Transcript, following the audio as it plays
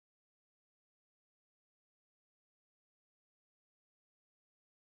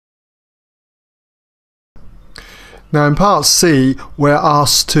Now in part C we're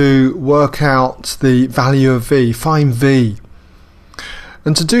asked to work out the value of V, find V.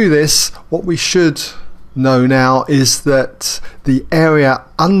 And to do this, what we should know now is that the area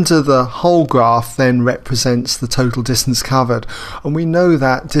under the whole graph then represents the total distance covered, and we know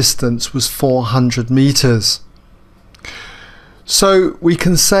that distance was 400 meters. So we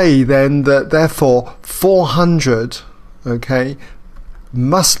can say then that therefore 400, okay,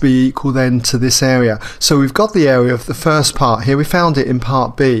 must be equal then to this area. So we've got the area of the first part here. We found it in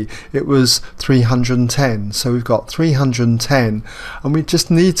part B. It was 310. So we've got 310, and we just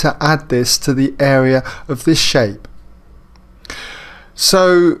need to add this to the area of this shape.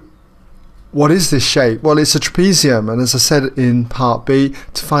 So what is this shape? Well, it's a trapezium, and as I said in part B,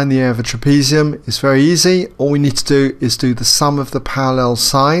 to find the area of a trapezium is very easy. All we need to do is do the sum of the parallel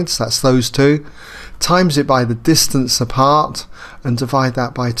sides, that's those two, times it by the distance apart, and divide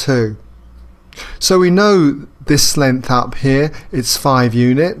that by 2. So we know this length up here, it's 5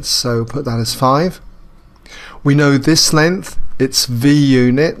 units, so put that as 5. We know this length, it's V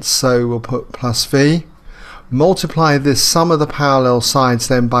units, so we'll put plus V. Multiply this sum of the parallel sides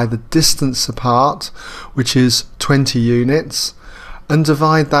then by the distance apart, which is 20 units, and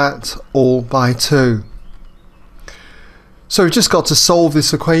divide that all by 2. So we've just got to solve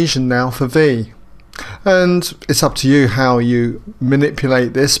this equation now for V. And it's up to you how you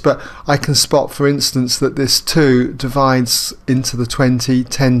manipulate this, but I can spot, for instance, that this 2 divides into the 20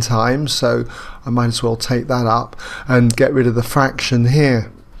 10 times, so I might as well take that up and get rid of the fraction here.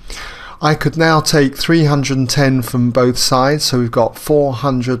 I could now take 310 from both sides, so we've got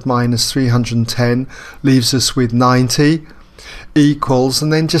 400 minus 310 leaves us with 90 equals,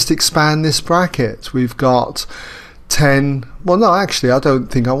 and then just expand this bracket. We've got 10, well no, actually I don't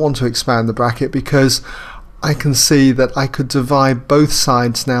think I want to expand the bracket, because I can see that I could divide both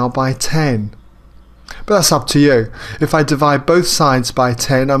sides now by 10. But that's up to you. If I divide both sides by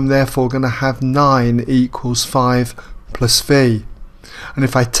 10, I'm therefore going to have 9 equals 5 plus V. And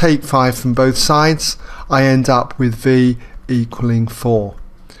if I take 5 from both sides, I end up with V equaling 4.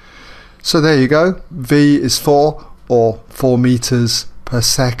 So there you go. V is 4, or 4 meters per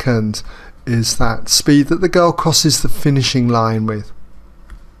second is that speed that the girl crosses the finishing line with.